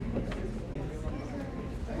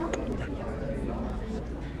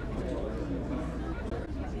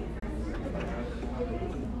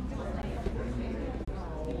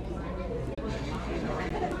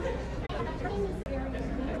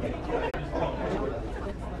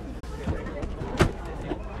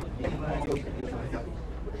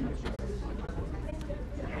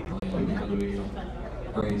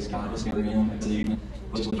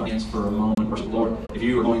for a moment. Lord, if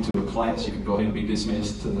you are going to a class, you can go ahead and be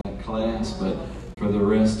dismissed to that class, but for the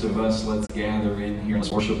rest of us, let's gather in here and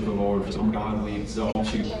worship the Lord. So God, we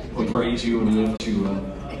exalt you, we praise you, and lift you up.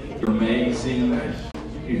 You're amazing.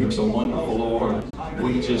 You're so wonderful, Lord.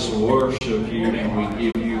 We just worship you, and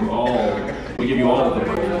we give you all the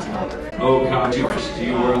praise. Oh God, you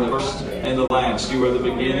are the first and the last. You are the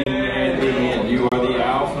beginning and the end. You are the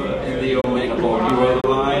Alpha and the Omega, Lord. You are the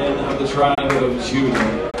Lion of the tribe of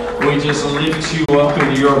Judah. We just lift you up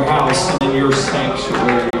in your house and in your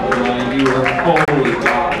sanctuary tonight. You are holy,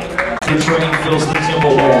 God. Your train fills the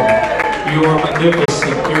temple wall. You are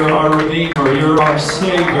magnificent. You're our Redeemer. You're our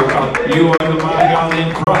Savior. You are the mighty God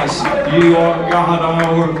in Christ. You are God,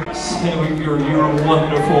 our Savior. You're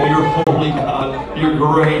wonderful. You're holy, God. You're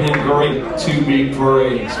great and great to be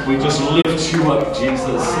praised. We just lift you up,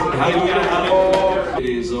 Jesus. Hallelujah. It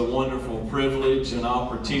is a wonderful privilege and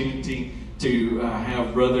opportunity to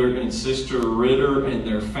have Brother and Sister Ritter and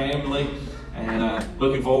their family. And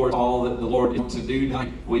looking forward to all that the Lord is to do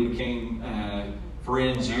tonight. We became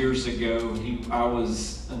friends years ago. I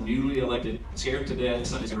was newly elected, scared to death,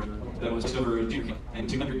 Sunday school. That was over a year, and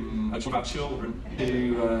 225 children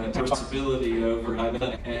to take responsibility over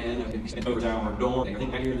and over our dorm. I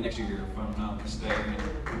think here the next year, if I'm not mistaken.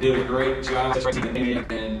 Did a great job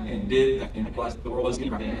and did that, and the world was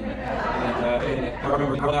getting right. And I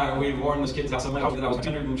remember when we warned those kids out so much that I was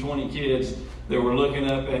 120 kids that were looking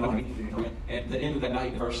up at the end of that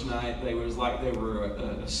night, the first night, they was like they were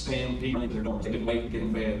a stampede into their dorms. They couldn't wait to get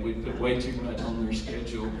in bed. We put way too much on their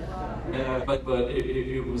schedule. But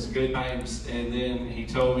it was good times. And then he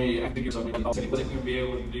told me after years, he wasn't going to be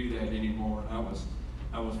able to do that anymore. And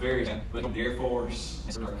I was very sad. But the Air Force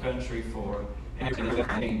and our country for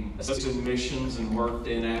assisted missions and worked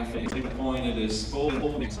in Africa. He appointed as full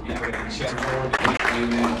Amen.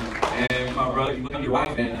 And my brother, your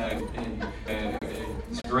wife, and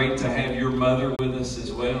it's great to have your mother with us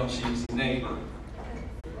as well. She's a neighbor.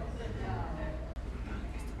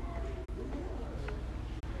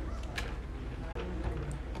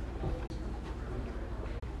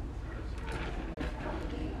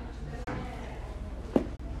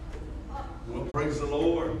 Well, praise the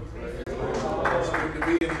Lord. It's good to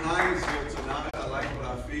be in Hinesville tonight. I like what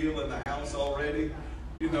I feel in the house already.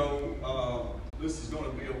 You know, this is going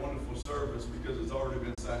to be a wonderful service because it's already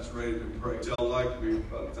been saturated in praise. Y'all like me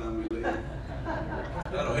by the time we leave.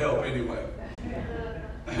 That'll help anyway.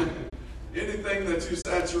 Anything that you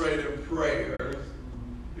saturate in prayer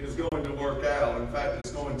is going to work out. In fact,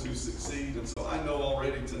 it's going to succeed. And so I know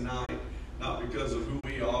already tonight, not because of who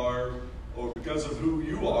we are or because of who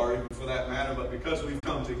you are, even for that matter, but because we've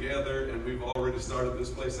come together and we've already started this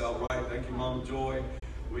place out right. Thank you, Mama Joy.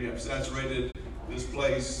 We have saturated this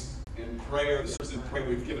place in prayer. This is in prayer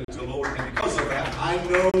we've given it to the Lord. And because of that, I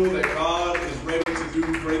know that God is ready to do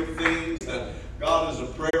great things, that God is a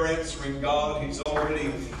prayer answering God. He's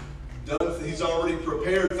already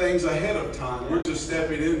prepared things ahead of time. We're just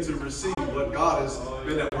stepping in to receive what God has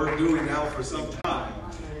been at work doing now for some time.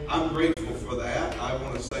 I'm grateful for that. I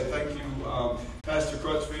want to say thank you, Pastor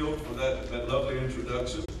Crutchfield, for that lovely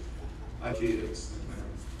introduction. My kids.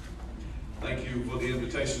 Thank you for the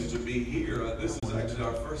invitation to be here. This is actually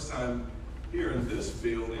our first time here in this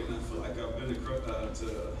building. I feel like I've been to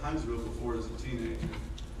Hinesville before as a teenager.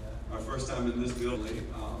 Our first time in this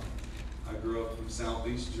building. I grew up from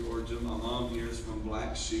Southeast Georgia. My mom here is from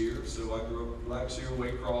Blackshear, so I grew up in Blackshear,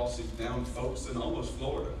 Waycross, down Folkestone, almost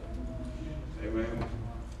Florida. Amen.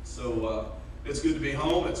 So it's good to be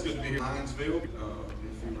home. It's good to be here in Hinesville,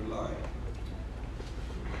 if you would like.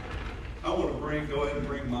 I want to go ahead and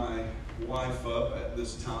bring my wife up at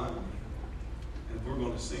this time, and we're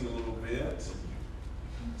going to sing a little bit.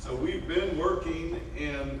 So we've been working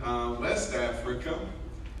in West Africa,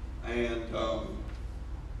 and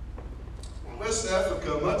West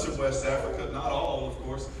Africa, much of West Africa, not all, of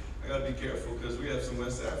course. I got to be careful because we have some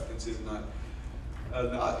West Africans here tonight.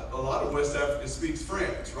 Not a lot of West Africa speaks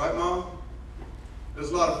French, right, Mom?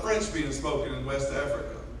 There's a lot of French being spoken in West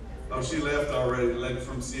Africa. Oh, she left already, the lady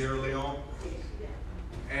from Sierra Leone.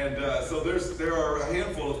 And so there are a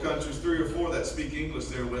handful of countries, 3 or 4 that speak English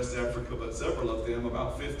there in West Africa, but several of them,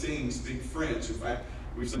 about 15, speak French. In fact,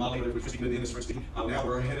 we've Somalia, which is French. Now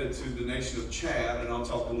we're headed to the nation of Chad, and I'll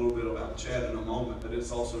talk a little bit about Chad in a moment, but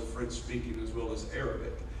it's also French speaking as well as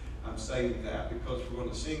Arabic. I'm saying that because we're going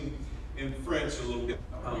to sing in French a little bit.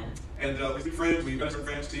 We speak French, we learn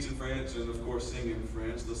French, teach in French, and of course sing in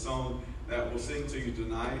French. The song that we'll sing to you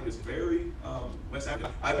tonight is very West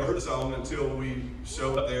African. I never heard the song until we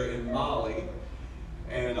showed up there in Mali.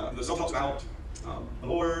 And the song talks about the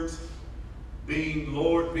Lord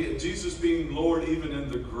Jesus being Lord even in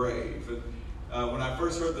the grave. And when I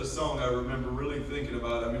first heard this song, I remember really thinking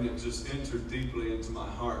about it. I mean, it just entered deeply into my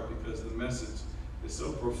heart because the message is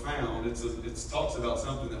so profound. It talks about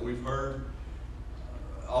something that we've heard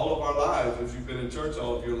all of our lives, if you've been in church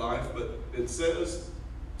all of your life, but it says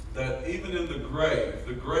that even in the grave,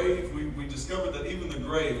 we discovered that even the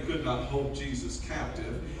grave could not hold Jesus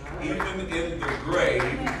captive. Even in the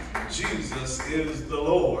grave, Jesus is the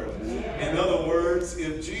Lord. In other words,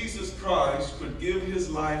 if Jesus Christ could give his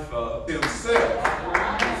life up himself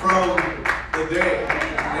from the dead,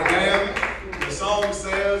 amen, the song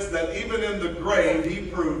says that even in the grave, he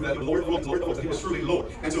proved that the Lord was he was truly Lord.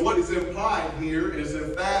 And so what is implied here is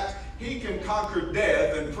if that he can conquer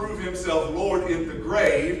death and prove himself Lord in the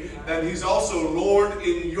grave, then he's also Lord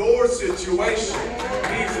in your situation.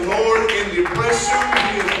 He's Lord in depression.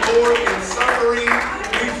 He is Lord in suffering.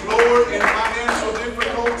 He's Lord in financial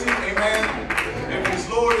difficulty. Amen. If he's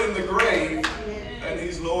Lord in the grave, then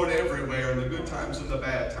he's Lord everywhere, in the good times and the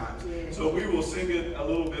bad times. So we will sing it a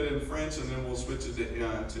little bit in French, and then we'll switch it to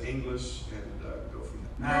English and go from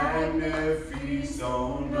there.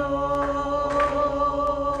 Magnificent Lord,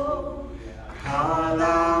 à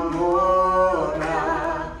l'amour,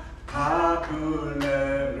 à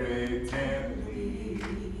couleur éternelle.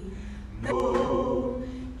 Oh,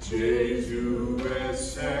 Jésus est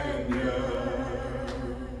Seigneur.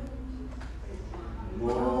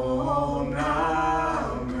 Mon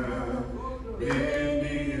âme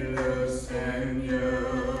bénit le Seigneur.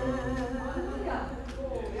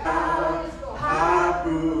 À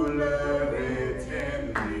couleur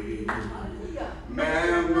éternelle,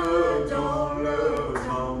 même dans le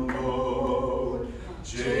tombeau,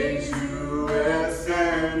 Jésus est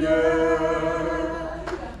Seigneur.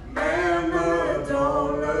 Même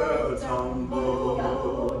dans le tombeau,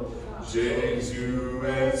 Jésus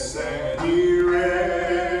est Seigneur.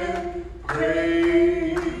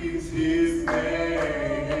 Praise his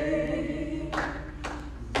name,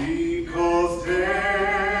 because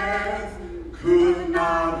death could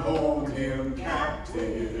not hold him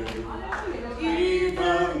captive.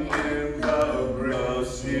 Even in the grave,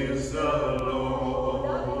 is the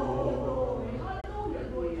Lord.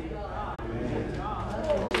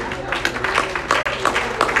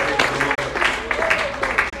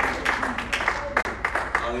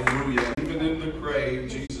 Hallelujah. Even in the grave,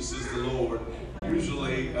 Jesus is the Lord.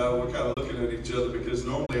 Usually, we're kind of looking at each other because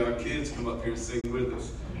normally our kids come up here and sing with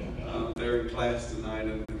us. They're in class tonight,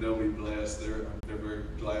 and they'll be blessed. They're very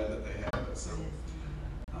glad that they have it. So,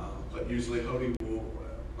 but usually, Hody will,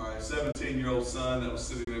 my 17-year-old son that was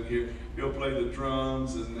sitting in here, he'll play the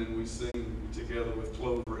drums, and then we sing together with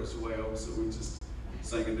Clover as well. So we just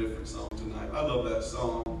sang a different song tonight. I love that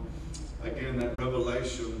song. Again, that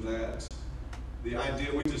revelation that the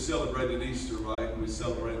idea, we just celebrated Easter, right? We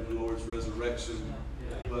celebrated the Lord's resurrection.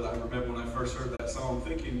 But I remember when I first heard that song,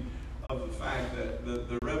 thinking of the fact that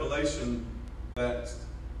the revelation that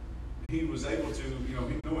he was able to,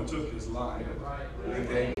 no one took his life.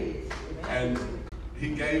 And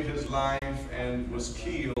he gave his life and was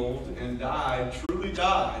killed and died,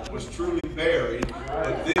 was truly buried,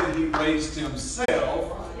 but then he raised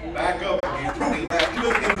himself back up again, proving that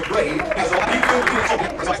even in the grave,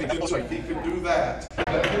 he could do that.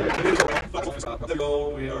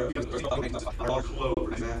 We are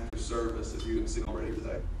Clover after service, if you haven't seen already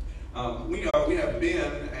today. We have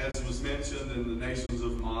been, as was mentioned, in the nations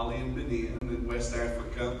of Mali and Benin in West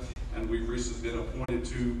Africa, and we've recently been appointed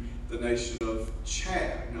to the nation of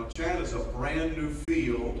Chad. Now, Chad is a brand new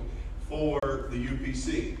field for the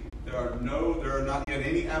UPC. There are not yet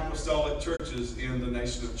any apostolic churches in the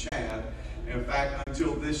nation of Chad. In fact,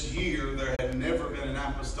 until this year, there had never been an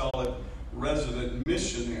apostolic resident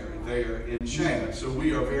missionary there in Chad. So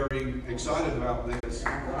we are very excited about this.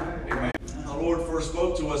 Amen. The Lord first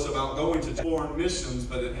spoke to us about going to foreign missions,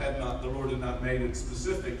 but the Lord had not made it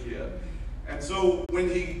specific yet. And so when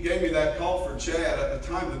he gave me that call for Chad, at the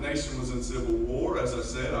time the nation was in civil war. As I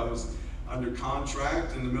said, I was under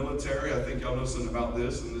contract in the military. I think y'all know something about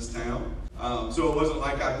this in this town. So it wasn't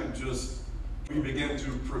like I could we began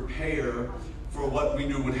to prepare for what we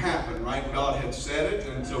knew would happen, right? God had said it,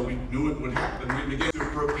 and so we knew it would happen. We began to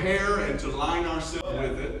prepare and to line ourselves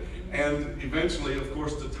with it. And eventually, of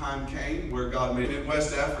course, the time came where God made it. In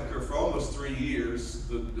West Africa for almost 3 years,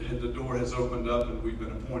 the door has opened up, and we've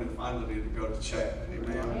been appointed finally to go to Chad.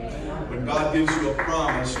 Amen. When God gives you a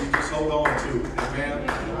promise, you just hold on to it. Amen.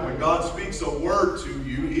 When God speaks a word to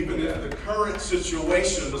you, even if the current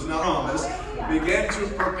situation was not promised, begin to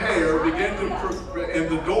prepare, and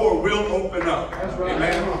the door will open up.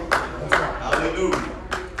 Amen. Hallelujah.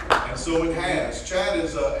 And so it has. Chad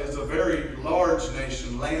is a very large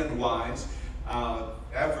nation land-wise.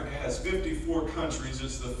 Africa has 54 countries.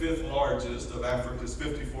 It's the 5th largest of Africa's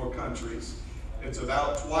 54 countries. It's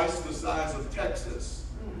about twice the size of Texas,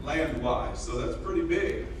 land-wise, so that's pretty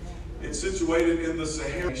big. It's situated in the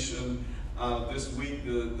Sahara region. This week,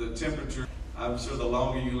 the temperature, I'm sure the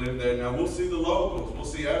longer you live there. Now, we'll see the locals. We'll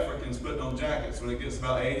see Africans putting on jackets. When it gets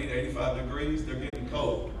about 80 to 85 degrees, they're getting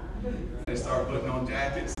cold. They start putting on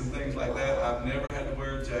jackets and things like that. I've never had to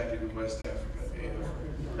wear a jacket in West Africa, ever.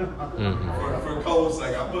 For cold's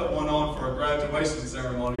sake. I put one on for a graduation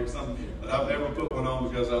ceremony or something, but I've never put one on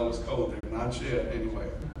because I was cold there. Not yet, anyway.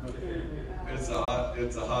 It's a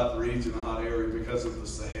hot region, a hot area because of the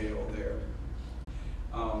Sahel there.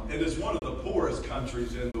 It is one of the poorest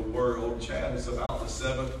countries in the world. Chad is about the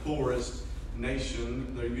 7th poorest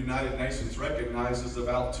nation. The United Nations recognizes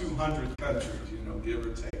about 200 countries, give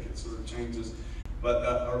or take. It sort of changes. But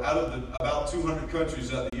out of the about 200 countries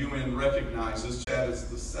that the UN recognizes, Chad is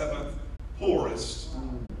the 7th poorest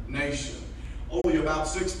nation. Only about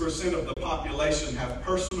 6% of the population have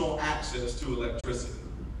personal access to electricity.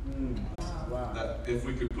 Wow. If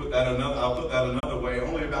we could put that I'll put that another way.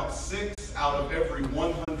 Only about 6 out of every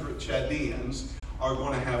 100 Chadians are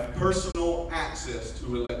going to have personal access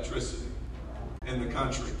to electricity in the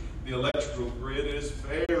country. The electrical grid is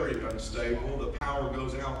very unstable. The power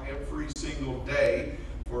goes out every single day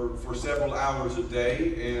for several hours a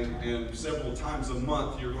day, and several times a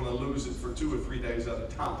month you're going to lose it for 2 or 3 days at a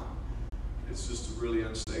time. It's just a really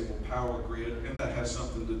unstable power grid, and that has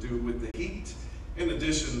something to do with the heat, in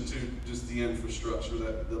addition to just the infrastructure,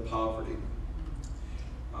 the poverty.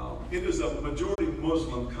 It is a majority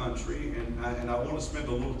Muslim country, and I want to spend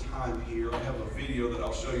a little time here. I have a video that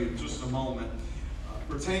I'll show you in just a moment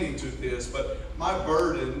pertaining to this, but my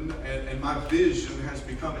burden and my vision has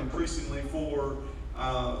become increasingly for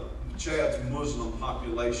Chad's Muslim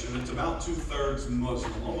population. It's about 2/3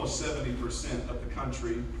 Muslim. Almost 70% of the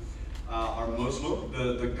country are Muslim.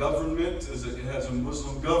 The government it has a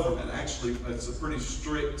Muslim government. Actually, it's a pretty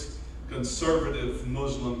strict, conservative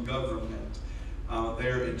Muslim government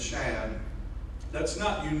there in Chad. That's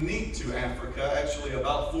not unique to Africa. Actually,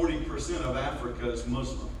 about 40% of Africa is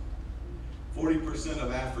Muslim. 40%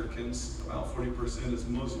 of Africans, about 40% is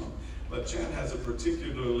Muslim. But Chad has a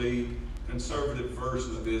particularly conservative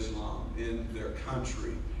version of Islam in their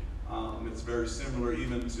country. It's very similar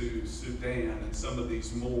even to Sudan and some of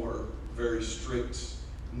these more very strict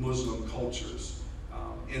Muslim cultures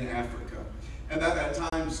in Africa. And that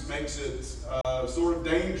at times makes it sort of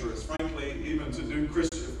dangerous, frankly, even to do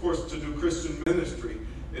Christian ministry.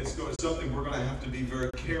 It's something we're going to have to be very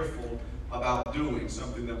careful about doing,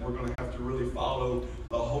 something that we're going to have to really follow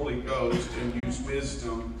the Holy Ghost and use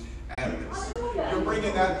wisdom at this. You're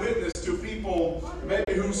bringing that witness to people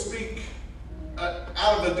maybe who speak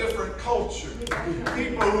out of a different culture,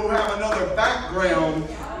 people who have another background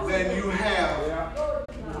than you have.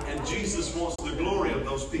 And Jesus wants the glory of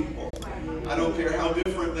those people. I don't care how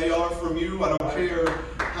different they are from you. I don't care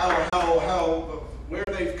where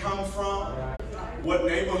they've come from, what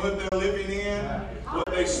neighborhood they're living in, what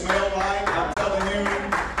they smell like. I'm telling you,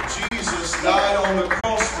 Jesus died on the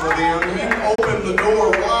cross for them. He opened the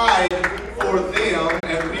door wide for them,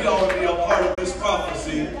 and we ought to be a part of this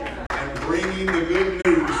prophecy and bringing the good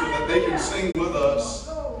news so that they can sing with us,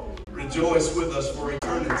 rejoice with us for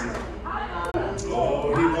eternity.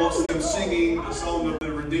 Oh, he wants them singing the song of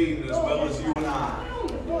the redeemed as well as you and I.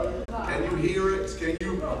 Can you hear it? Can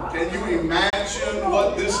you imagine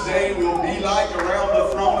what this day will be like around the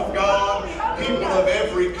throne of God? People of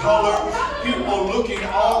every color, people looking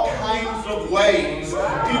all kinds of ways,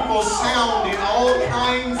 people sounding all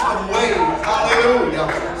kinds of ways. Hallelujah.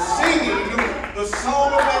 Singing the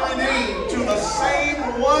song of the redeemed to the same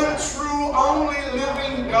one true, only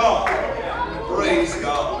living God. Praise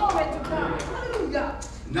God.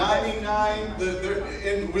 99,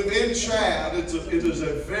 within Chad, it is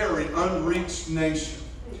a very unreached nation.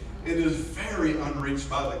 It is very unreached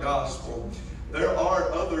by the gospel. There are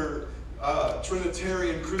other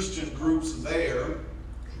Trinitarian Christian groups there,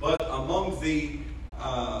 but among the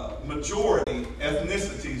majority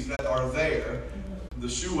ethnicities that are there, the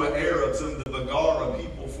Shua Arabs and the Bagara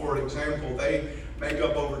people, for example, they make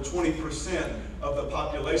up over 20% of the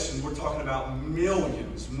population. We're talking about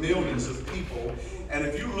millions of people. And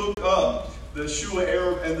if you look up the Shua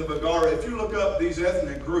Arab and the Bagara, if you look up these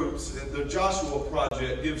ethnic groups, the Joshua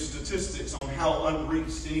Project gives statistics on how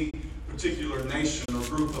unreached any particular nation or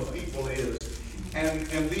group of people is.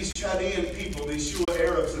 And these Chaldean people, these Shua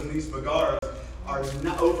Arabs and these Bagaras, are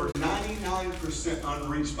over 99%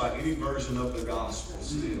 unreached by any version of the gospel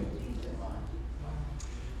still.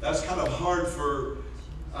 That's kind of hard for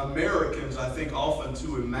Americans, I think, often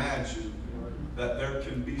to imagine that there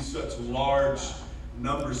can be such large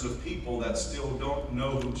numbers of people that still don't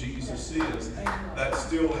know who Jesus is, that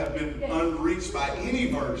still have been unreached by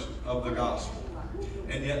any version of the gospel.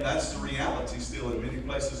 And yet that's the reality still in many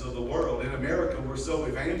places of the world. In America, we're so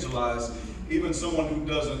evangelized, even someone who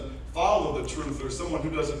doesn't follow the truth or someone who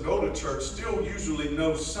doesn't go to church still usually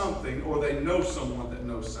knows something, or they know someone that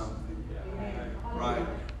knows something. Right?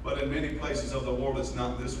 But in many places of the world, it's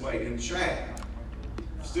not this way. In Chad,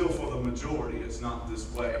 still for the majority, it's not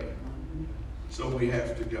this way. So we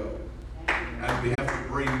have to go. And we have to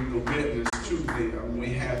bring the witness to them.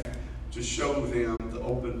 We have to show them the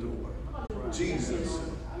open door. Jesus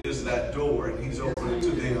is that door, and he's opening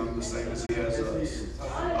to them the same as he has us.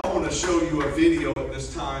 I want to show you a video at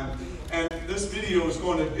this time. And this video is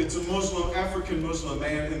it's a Muslim, African Muslim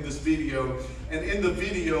man in this video. And in the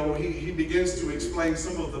video, he begins to explain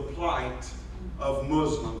some of the plight of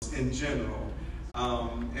Muslims in general.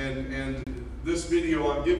 And this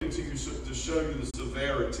video I'm giving to you to show you the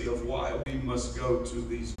severity of why we must go to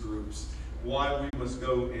these groups, why we must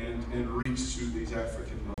go and reach to these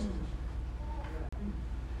African Muslims.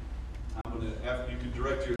 After you can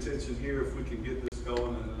direct your attention here, if we can get this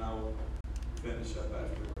going, and then I will finish up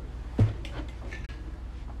after.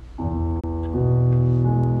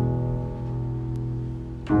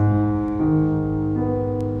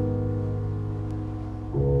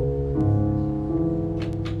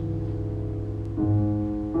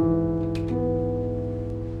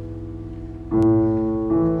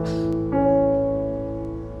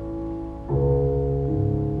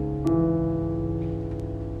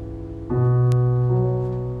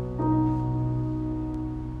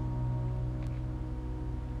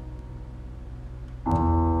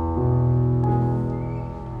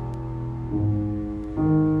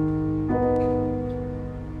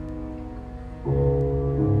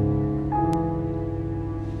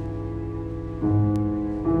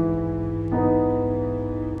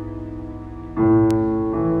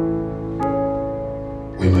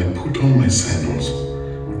 When I put on my sandals,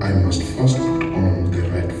 I must first put on the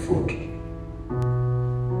right foot.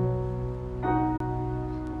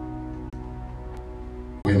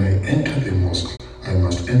 When I enter the mosque, I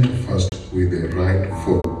must enter first with the right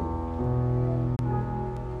foot.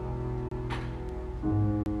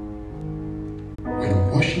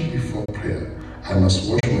 When washing before prayer, I must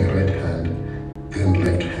wash my right hand, then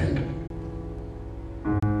left hand.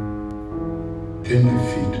 Then the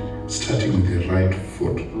feet, starting with the right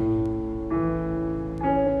foot.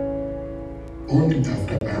 Only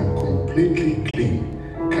after I am completely clean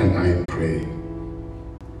can I pray.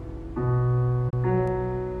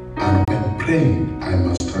 And when praying, I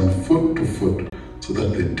must stand foot to foot so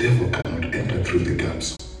that the devil cannot enter through the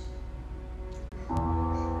gaps.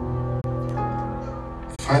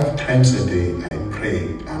 5 times a day I pray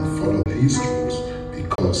and follow these rules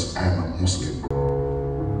because I am a Muslim.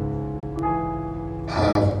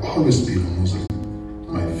 I have always been a Muslim.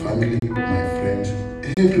 My family, my friends,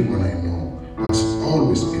 everyone I know has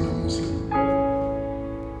always been a Muslim.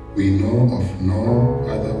 We know of no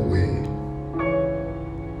other way.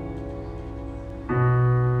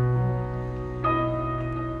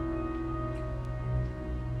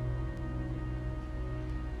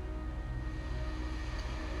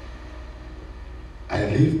 I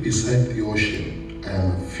live beside the ocean. I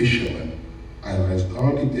am a fisherman. I rise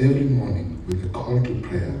early every morning with a call to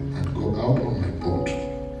prayer and go out on my boat.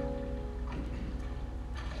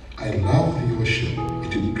 I love the ocean.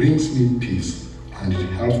 It brings me peace and it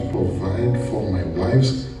helps provide for my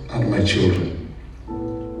wives and my children.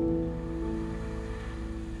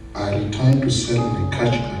 I return to sell my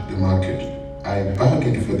catch at the market. I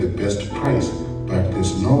bargain for the best price, but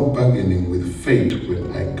there's no bargaining with fate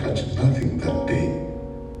when I catch nothing that day.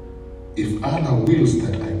 If Allah wills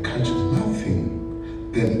that I catch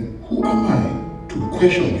nothing, then who am I to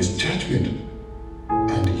question His judgment?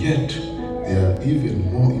 And yet, there are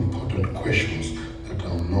even more important questions that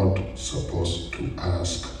I'm not supposed to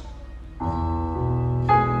ask.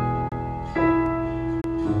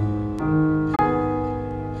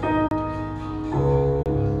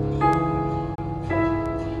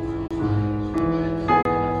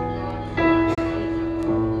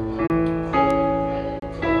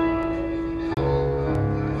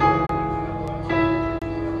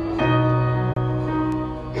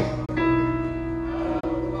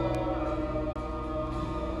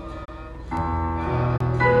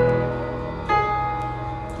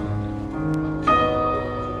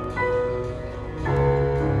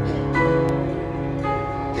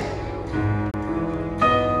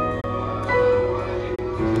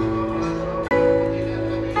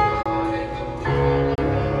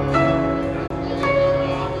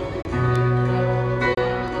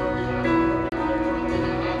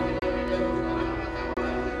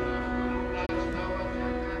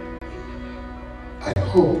 I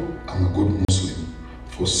hope I'm a good Muslim,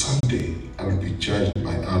 for someday I will be judged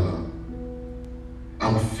by Allah.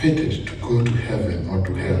 I'm fated to go to heaven or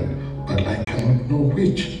to hell, but I cannot know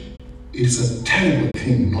which. It's a terrible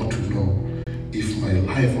thing not to know if my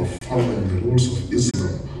life of following the rules of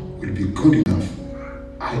Islam will be good enough.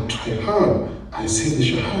 I try hard, I say the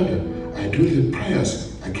Shahada, I do the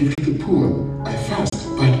prayers, I give to the poor, I fast,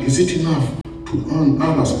 but is it enough to earn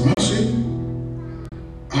Allah's mercy?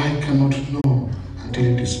 I cannot know until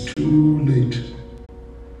it is too late.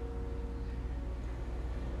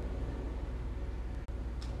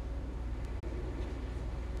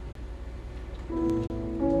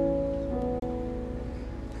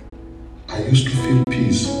 I used to feel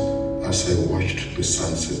peace as I watched the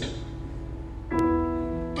sunset.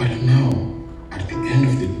 But now, at the end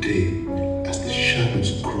of the day, as the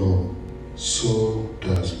shadows grow, so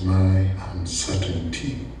does my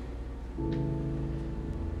uncertainty.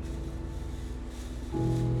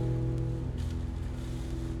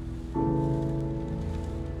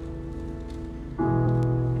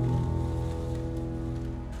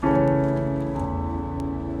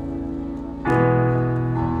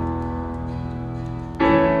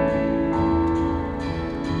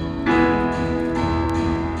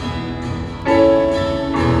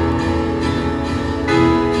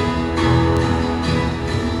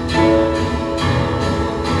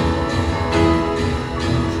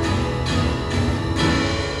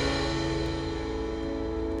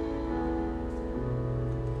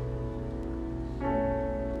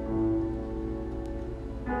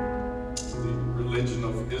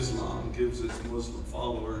 Islam gives its Muslim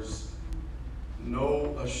followers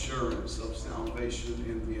no assurance of salvation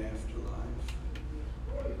in the afterlife.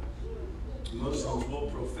 Muslims will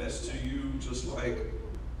profess to you, just like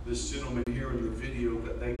this gentleman here in the video,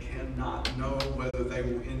 that they cannot know whether they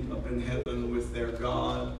will end up in heaven with their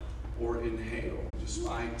God or in hell,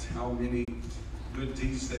 despite how many good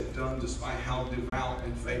deeds they've done, despite how devout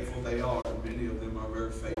and faithful they are. Many of them are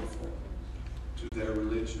very faithful to their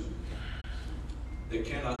religion. They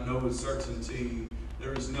cannot know with certainty.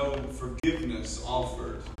 There is no forgiveness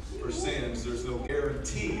offered for sins. There's no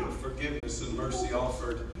guarantee of forgiveness and mercy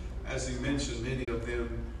offered. As he mentioned, many of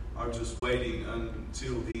them are just waiting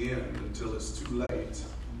until the end, until it's too late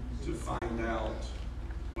to find out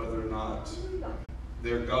whether or not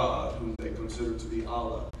their God, whom they consider to be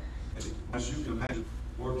Allah. And as you can imagine,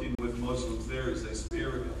 working with Muslims, there is a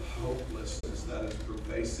spirit of hopelessness that is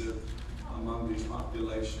pervasive among these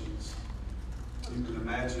populations. You can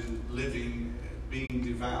imagine living, being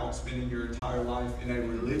devout, spending your entire life in a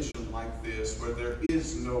religion like this, where there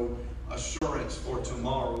is no assurance for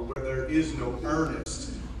tomorrow, where there is no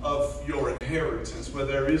earnest of your inheritance, where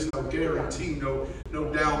there is no guarantee, no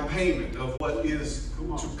down payment of what is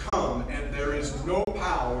to come, and there is no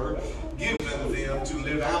power given them to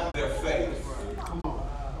live out their faith.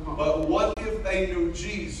 But what if they knew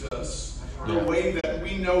Jesus the way that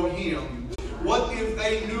we know him? What if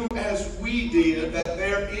they knew, as we did, that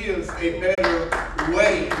there is a better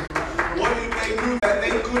way? What if they knew that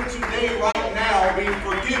they could today, right now, be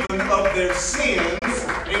forgiven of their sins?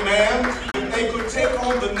 Amen? If they could take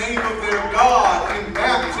on the name of their God in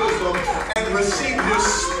baptism and receive His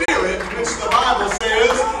Spirit, which the Bible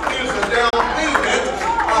says is a down payment,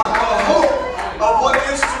 a hope of what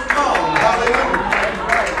is to come. Hallelujah.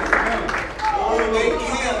 Oh, they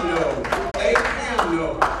can know. They can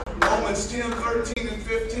know. Romans 10, 13, and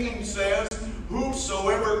 15 says,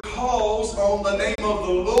 whosoever calls on the name of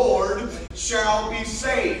the Lord shall be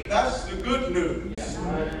saved. That's the good news.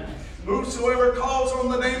 Whosoever calls on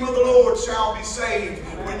the name of the Lord shall be saved.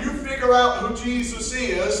 When you figure out who Jesus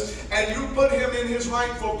is and you put him in his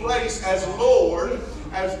rightful place as Lord,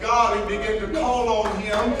 as God, and begin to call on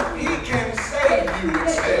him, he can save you, it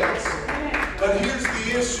says. But here's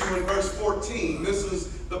the issue in verse 14. This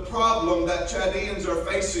is the problem that Chaldeans are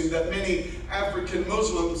facing, that many African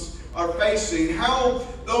Muslims are facing. How,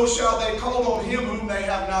 though, shall they call on him whom they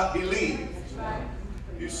have not believed?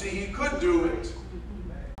 You see, he could do it.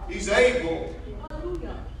 He's able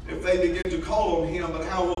if they begin to call on him, but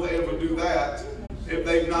how will they ever do that if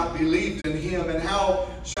they've not believed in him? And how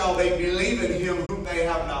shall they believe in him whom they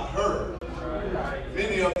have not heard?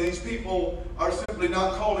 Many of these people are simply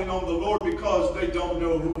not calling on the Lord because they don't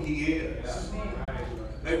know who he is.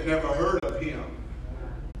 They've never heard of him.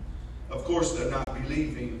 Of course, they're not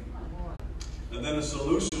believing. And then a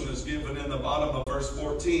solution is given in the bottom of verse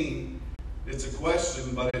 14. It's a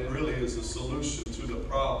question, but it really is a solution to the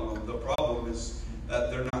problem. The problem is that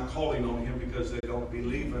they're not calling on him because they don't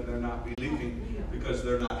believe, and they're not believing because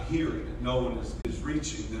they're not hearing. No one is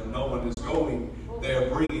reaching them. No one is going They are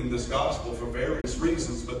bringing this gospel for various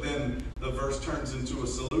reasons, but then the verse turns into a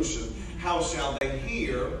solution. How shall they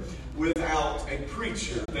hear without a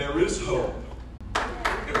preacher? There is hope.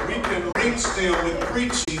 If we can reach them with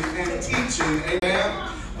preaching and teaching,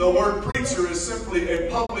 amen. The word preacher is simply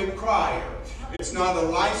a public crier. It's not a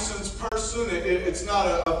licensed person. It's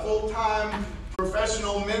not a full-time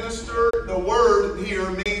professional minister. The word here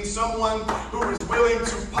means someone who is willing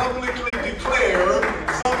to publicly declare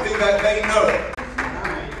something that they know.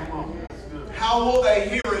 How will they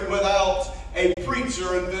hear it without a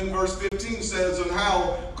preacher? And then verse 15 says, and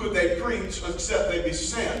how could they preach except they be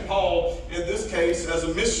sent? Paul, in this case, as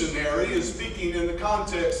a missionary, is speaking in the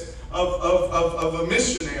context of a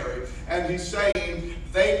missionary. And he's saying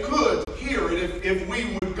they could hear it if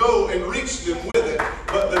we would go and reach them with it.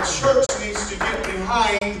 But the church needs to get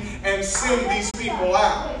behind and send these people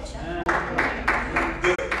out.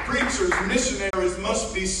 The preachers, missionaries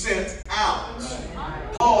must be sent out.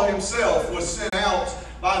 Paul himself was sent out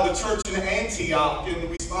by the church in Antioch, and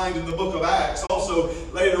we find in the book of Acts. Also,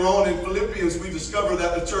 later on in Philippians, we discover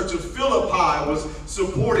that the church of Philippi was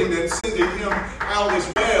supporting and sending him out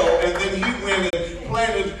as well. And then he went and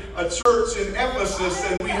planted a church in Ephesus,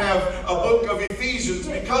 and we have a book of Ephesians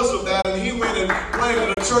because of that. And he went and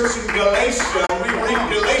planted a church in Galatia, and we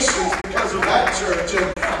read Galatians because of that church.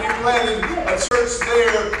 And he planted a church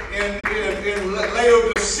there in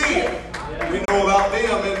Laodicea. We know about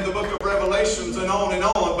them in the book of Revelations and on and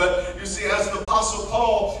on. But you see, as the Apostle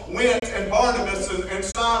Paul went and Barnabas and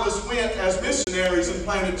Silas went as missionaries and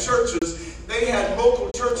planted churches, they had local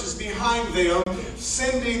churches behind them,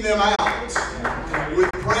 sending them out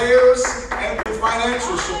with prayers and with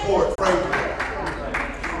financial support, frankly.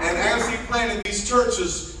 And as he planted these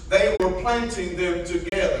churches, they were planting them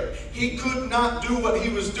together. He could not do what he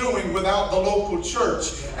was doing without the local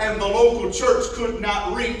church. And the local church could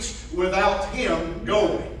not reach without him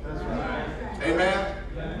going. Amen?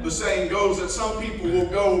 The saying goes that some people will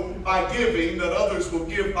go by giving, that others will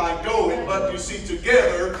give by going. But you see,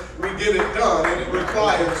 together we get it done, and it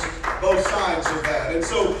requires both sides of that. And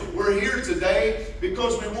so we're here today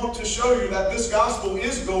because we want to show you that this gospel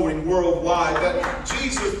is going worldwide. That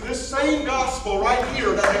Jesus, this same gospel right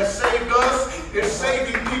here that has saved us, is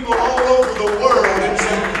saving people all over the world. It's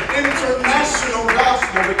an international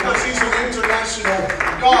gospel because He's an international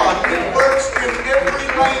God. It works in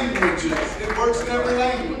every language. It works in every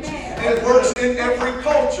language. It works in every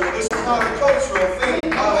culture. This is not a cultural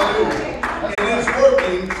thing. Hallelujah. It is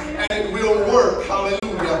working, and it will work.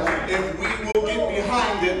 Hallelujah. If we will get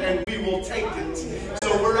behind it and we will take it.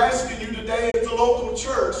 So we're asking you today as a local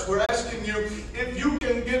church, we're asking you if you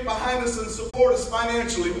can get behind us and support us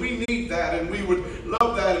financially. We need that, and we would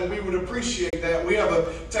love that, and we would appreciate that. We have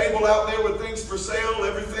a table out there with things for sale.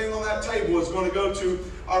 Everything on that table is going to go to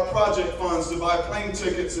our project funds to buy plane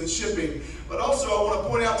tickets and shipping. But also I want to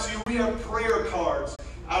point out to you, we have prayer cards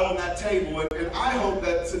out on that table. And I hope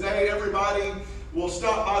that today everybody will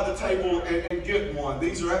stop by the table and get one.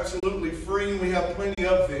 These are absolutely free. We have plenty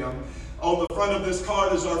of them. On the front of this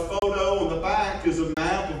card is our photo. On the back is a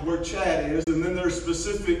map of where Chad is. And then there's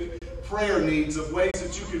specific prayer needs of ways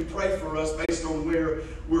that you can pray for us based on where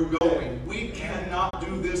we're going. We cannot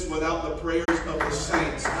do this without the prayers of the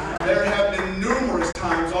saints. There have been numerous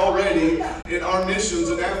times already in our missions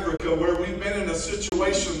in Africa where we've been in a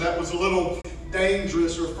situation that was a little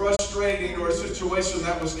dangerous or frustrating, or a situation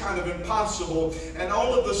that was kind of impossible, and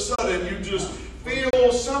all of a sudden you just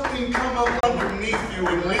feel something come up underneath you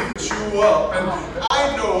and lift you up. And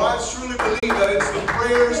I truly believe that it's the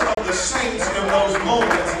prayers of the saints in those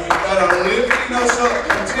moments that are lifting us up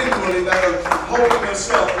continually, that are holding us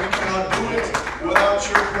up. We cannot do it without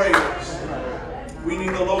your prayers. We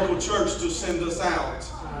need the local church to send us out,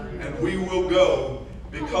 and we will go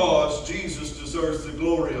because Jesus deserves the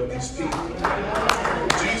glory of these people.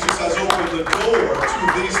 Jesus has opened the door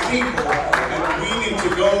to these people, and we need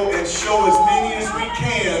to go and show as many as we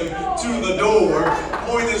can to the door,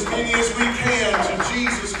 point as many as we can to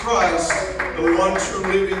Jesus Christ, the one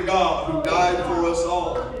true living God who died for us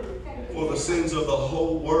all, for the sins of the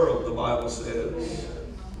whole world, the Bible says,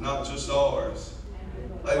 not just ours.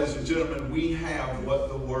 Ladies and gentlemen, we have what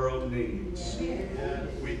the world needs.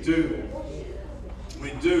 We do.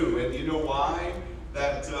 We do. And you know why?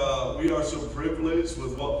 That we are so privileged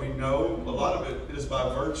with what we know. A lot of it is by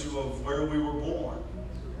virtue of where we were born.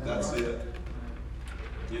 That's it.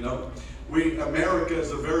 You know, America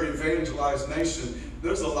is a very evangelized nation.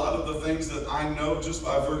 There's a lot of the things that I know just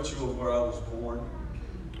by virtue of where I was born,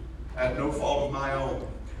 at no fault of my own.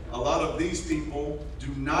 A lot of these people do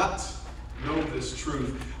not know this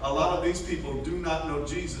truth. A lot of these people do not know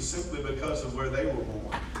Jesus simply because of where they were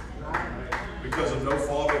born. because of no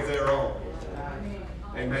fault of their own.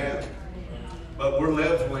 Amen. But we're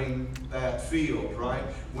leveling that field, right?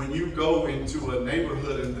 When you go into a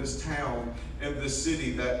neighborhood in this town, in this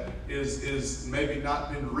city that is maybe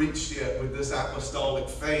not been reached yet with this apostolic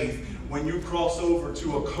faith, when you cross over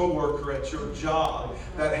to a coworker at your job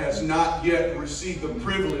that has not yet received the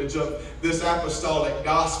privilege of this apostolic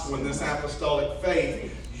gospel and this apostolic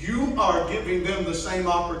faith, you are giving them the same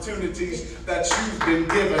opportunities that you've been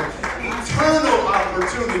given. Eternal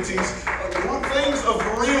opportunities, things of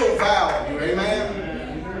real value. Amen?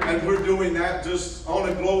 And we're doing that just on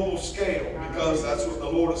a global scale because that's what the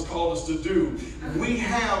Lord has called us to do. We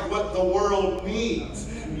have what the world needs.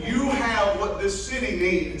 You have what this city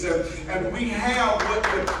needs. And we have what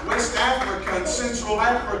the West Africa and Central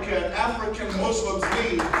Africa and African Muslims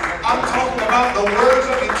need. I'm talking about the words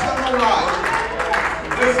of eternal life.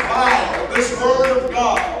 This Bible, this Word of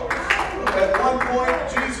God. At one point,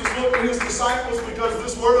 Jesus looked at his disciples because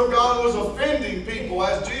this Word of God was offending people.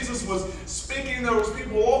 As Jesus was speaking, there was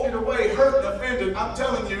people walking away hurt and offended. I'm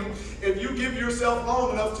telling you, if you give yourself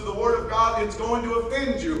long enough to the Word of God, it's going to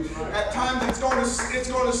offend you. At times, it's going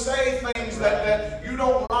to say things that you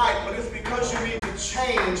don't like, but it's because you need to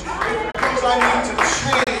change. It's because I need to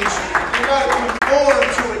change. You got to conform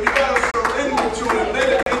to it. You got to surrender to it and let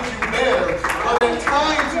it make you better. But at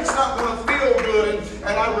times, it's not going to feel good.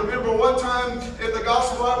 And I remember one time in the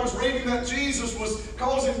gospel I was reading that Jesus was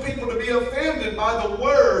causing people to be offended by the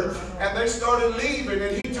word, and they started leaving,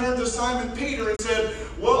 and he turned to Simon Peter and said,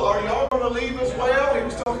 well, are y'all going to leave as well? He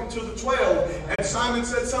was talking to the 12, and Simon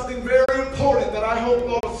said something very important that I hope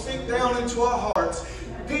will sink down into our hearts.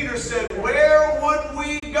 Peter said, where would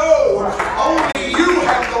we go? Only you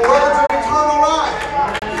have the words of eternal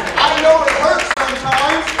life. I know it hurts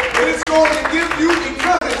sometimes, but it's going to give you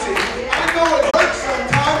eternity. I know it hurts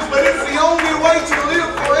sometimes, but it's the only way to live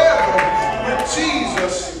forever with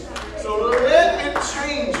Jesus. So let it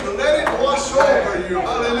change you. Let it wash over you.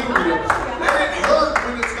 Hallelujah. Let it hurt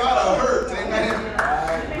when it's got to hurt.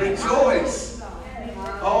 Amen. Rejoice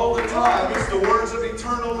all the time. It's the words of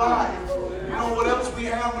eternal life. You know what else we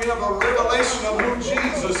have? We have a revelation of who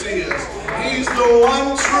Jesus is. He's the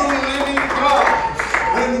one true living God.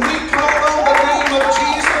 When we call on the name of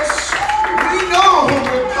Jesus, we know who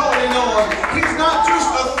we're calling on. He's not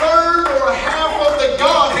just a third or a half of the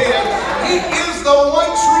Godhead. He is the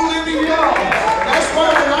one true living God. That's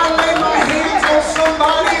why when I lay my hands on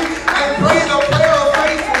somebody and pray the prayer of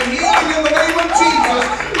faith for healing in the name of Jesus,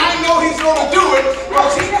 I know He's going to do it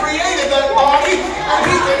because He created that body and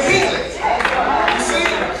He can heal it. You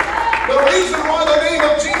see, the reason why the name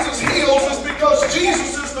of Jesus heals is because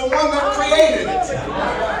Jesus is the one that created it.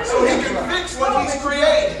 So He can fix what He's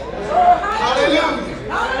created. Hallelujah.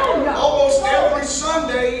 Almost every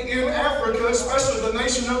Sunday in Africa, especially the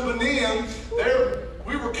nation of Benin,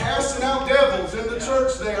 we were casting out devils in the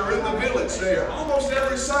church there, in the village there, almost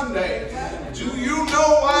every Sunday. Do you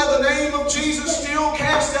know why the name of Jesus still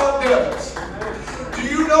casts out devils? Do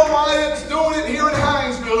you know why it's doing it here in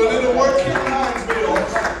Hinesville and it'll work here in Hinesville?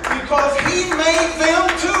 Because He made them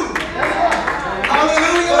too.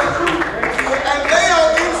 Hallelujah. And they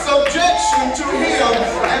are in subjection to Him,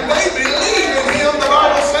 and they believe in Him, the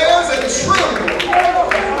Bible says, and tremble.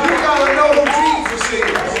 You got to know who Jesus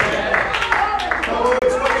is. Oh,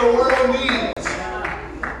 it's what the world needs.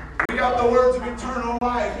 We got the words of eternal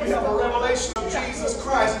life. We have a revelation of Jesus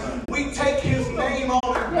Christ. We take His name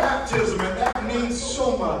on in baptism, and that means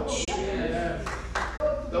so much.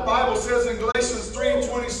 The Bible says in Galatians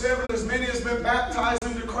 3:27, as many as been baptized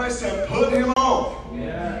into Christ have put Him on.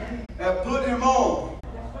 Have put Him on.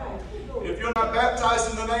 If you're not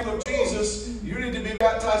baptized in the name of Jesus, you need to be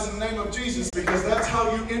baptized in the name of Jesus because that's how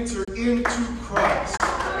you enter into Christ.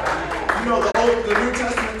 You know, the New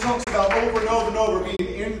Testament talks about over and over and over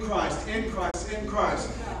being in Christ, in Christ, in Christ.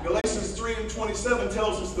 Galatians 3:27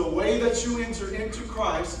 tells us the way that you enter into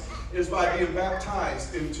Christ is by being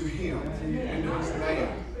baptized into Him, into His name.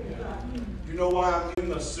 You know why I'm in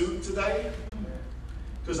the suit today?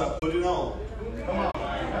 Because I put it on.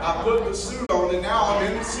 I put the suit on and now I'm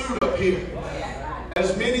in the suit up here.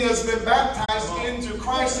 As many as have been baptized into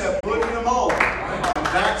Christ have put Him on. And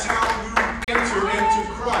that's how you enter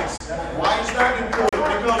into Christ. Why is that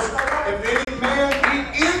important? Because if any man be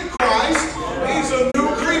in Christ, he's a new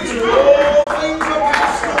creature. All things are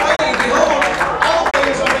passed away. Behold, all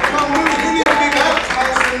things are become new. You need to be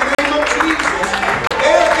baptized in the name of Jesus.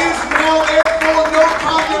 There is now therefore no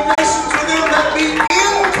condemnation to them that be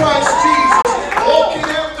in Christ Jesus, walking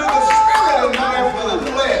after the Spirit and not after the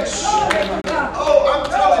flesh. Oh, I'm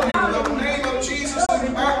telling you, the name of Jesus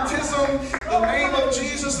in baptism, the name of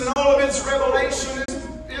Jesus and all of its revelation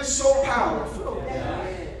is so powerful.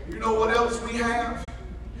 else we have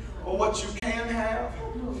or what you can have?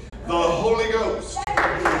 The Holy Ghost,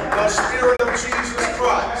 the Spirit of Jesus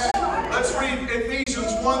Christ. Let's read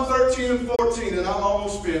Ephesians 1:13 and 14, and I'm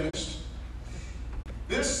almost finished.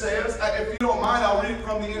 This says, if you don't mind, I'll read it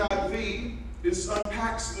from the NIV. It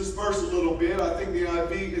unpacks this verse a little bit. I think the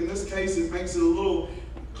NIV, in this case, it makes it a little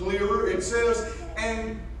clearer. It says,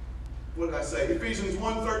 and what did I say? Ephesians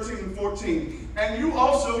 1:13 and 14. And you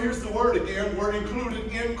also, here's the word again, were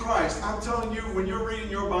included in Christ. I'm telling you, when you're reading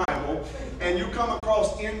your Bible and you come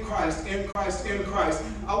across in Christ, in Christ, in Christ,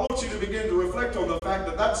 I want you to begin to reflect on the fact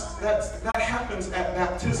that that happens at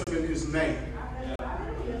baptism in His name.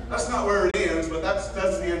 That's not where it ends, but that's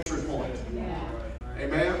the entry point.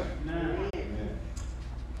 Amen?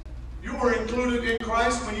 You were included in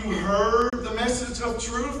Christ when you heard the message of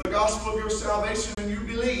truth, the gospel of your salvation, and you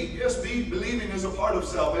believed. Yes, believing is a part of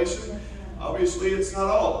salvation. Obviously, it's not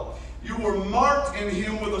all. You were marked in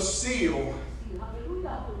Him with a seal.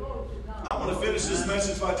 I'm going to finish this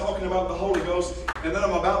message by talking about the Holy Ghost, and then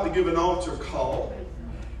I'm about to give an altar call.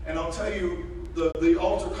 And I'll tell you the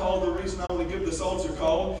altar call, the reason I want to give this altar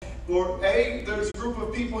call. For there's a group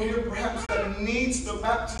of people here perhaps that needs the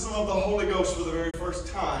baptism of the Holy Ghost for the very first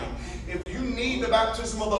time. If you need the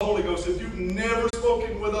baptism of the Holy Ghost, if you've never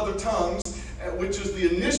spoken with other tongues, which is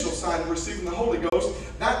the initial sign of receiving the Holy Ghost,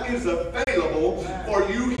 that is available for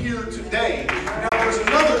you here today. Now there's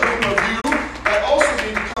another group of you that also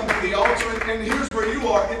need to come to the altar, and here's where you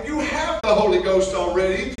are. If you have the Holy Ghost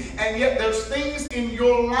already, and yet there's things in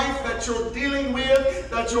your life that you're dealing with,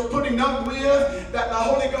 that you're putting up with, that the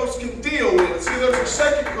Holy Ghost can deal with. See, there's a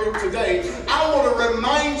second group today. I want to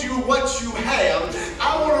remind you what you have.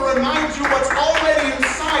 I want to remind you what's already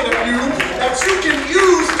inside of you that you can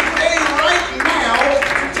use today, right now,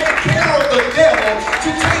 to take care of the devil, to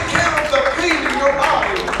take care of the pain in your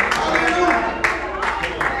body. Hallelujah.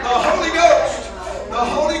 The Holy Ghost. The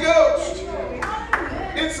Holy Ghost.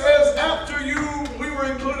 It says after we were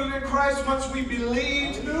included in Christ once we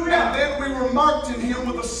believed, and then we were marked in Him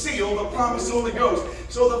with a seal, the promised Holy Ghost.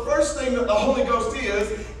 So the first thing that the Holy Ghost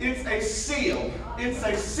is, it's a seal. It's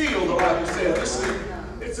a seal, the Bible says.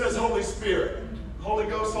 It says Holy Spirit. Holy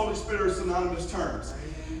Ghost, Holy Spirit are synonymous terms.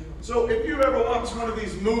 So if you ever watch one of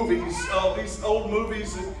these movies, these old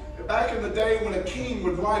movies, back in the day when a king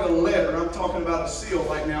would write a letter, I'm talking about a seal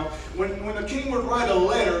right now, when a king would write a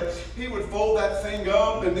letter, he would fold that thing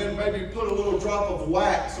up and then maybe put a little drop of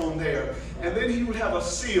wax on there. And then he would have a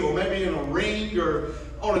seal, maybe in a ring or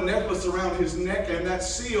on a necklace around his neck, and that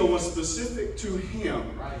seal was specific to him,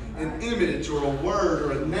 an image or a word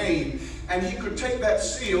or a name. And he could take that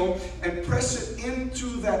seal and press it into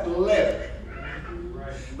that letter.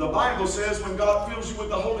 The Bible says when God fills you with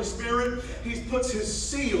the Holy Spirit, He puts His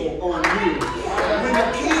seal on you. When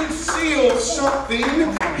the king sealed something,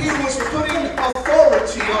 he was putting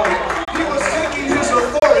authority on it. He was taking his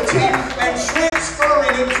authority and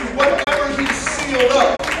transferring it to whatever he sealed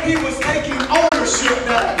up. He was taking ownership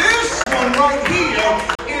that this one right here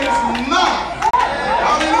is mine.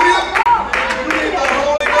 Hallelujah. You need the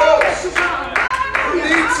Holy Ghost. You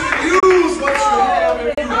need to use what you have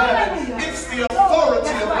if you have it. It's the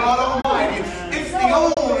authority of God Almighty. It's the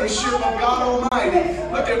ownership of God Almighty.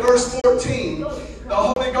 Look at verse 14. The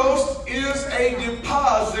Holy Ghost is a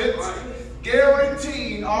deposit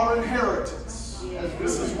guaranteeing our inheritance.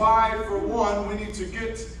 This is why, for one, we need to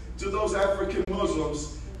get to those African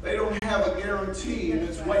Muslims. They don't have a guarantee and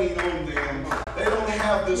it's weighing on them. They don't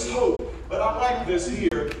have this hope. But I like this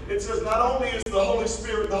here. It says not only is the Holy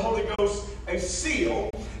Spirit, the Holy Ghost, a seal,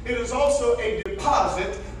 it is also a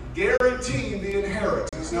deposit guaranteeing the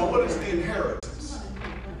inheritance. Now, what is the inheritance?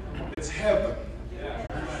 It's heaven.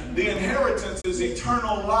 The inheritance is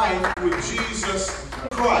eternal life with Jesus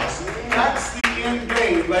Christ. That's the end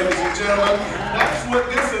game, ladies and gentlemen. That's what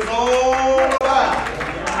this is all about.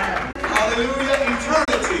 Hallelujah.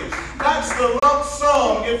 Eternity. That's the lump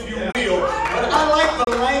sum, if you will. But I like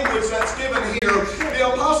the language that's given here.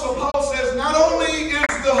 The Apostle Paul says not only is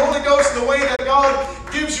the Holy Ghost the way that God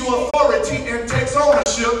gives you authority and takes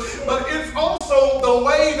ownership, but it's also the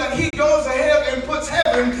way that He goes ahead and puts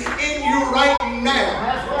heaven in you right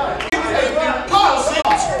now. It's a deposit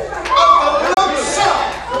of the lump sum.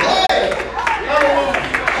 Hey.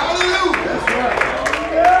 Hallelujah.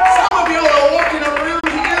 Some of y'all are walking around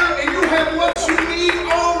here and you have what you need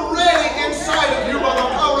already inside of you by the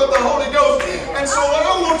power of the Holy Ghost. And so what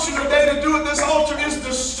I want you today to do at this altar is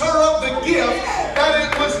to stir up the gift that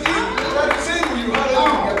is in you.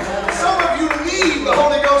 Hallelujah. Some of you need the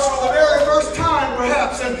Holy Ghost for the very first time,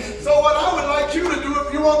 perhaps. And so what I would like you to do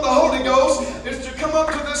if you want the Holy Ghost is to come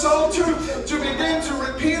up to this altar to begin to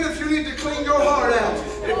repent if you need to clean your heart out.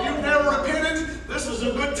 If you've never repented,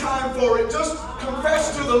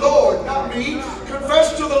 the Lord, not me.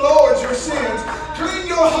 Confess to the Lord your sins. Clean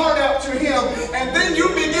your heart out to Him, and then you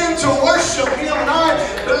begin to worship Him, and I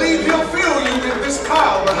believe He'll fill you with this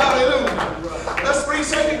power. Hallelujah. Let's read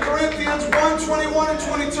 2 Corinthians 1:21 and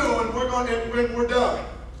 22, and we're done.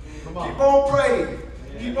 Keep on praying.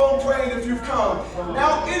 Keep on praying if you've come.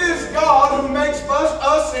 Now it is God who makes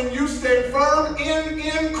us and you stand firm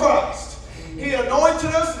in Christ. He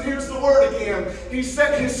anointed us, and here's the word again. He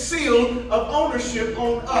set His seal of ownership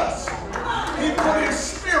on us. He put His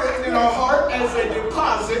Spirit in our heart as a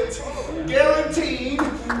deposit, guaranteeing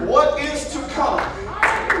what is to come.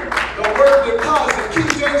 The word deposit, King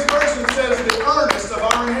James Version says the earnest of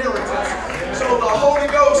our inheritance. So the Holy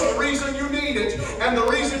Ghost, the reason you need it, and the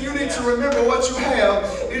reason you need to remember what you have,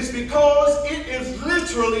 is because it is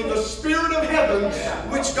literally the Spirit of heaven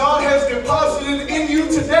which God has deposited in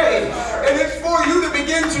you today. And it's for you to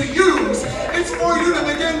begin to use. It's for you to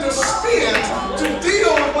begin to spend to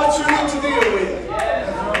deal with what you need to deal with.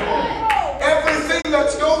 Everything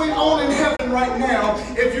that's going on in heaven right now,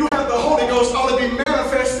 if you have the Holy Ghost, ought to be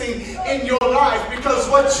manifesting in your life, because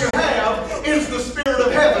what you have is the Spirit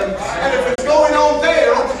of heaven. And if it's going on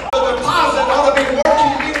there, the deposit ought to be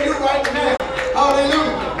working in you right now.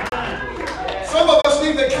 Hallelujah. Some of us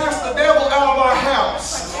need to cast the devil out of our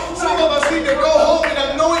house. Some of us need to go home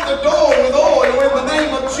and anoint the door with oil in the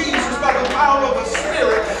name of Jesus by the power of the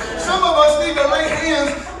Spirit. Some of us need to lay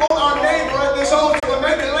hands on our neighbor at this altar, and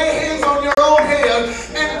maybe lay hands on your own head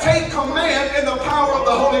and take command in the power of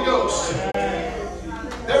the Holy Ghost.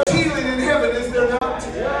 There's healing in heaven, is there not?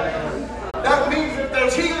 That means if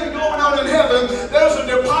there's healing going on in heaven, there's a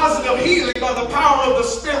deposit of healing by the power of the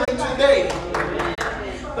Spirit today.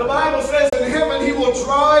 The Bible says in heaven He will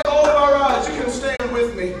dry all of our eyes. You can stand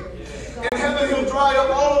with me. In heaven He'll dry up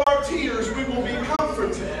all of our tears. We will be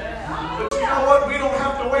comforted. But you know what? We don't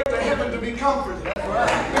have to wait to heaven to be comforted.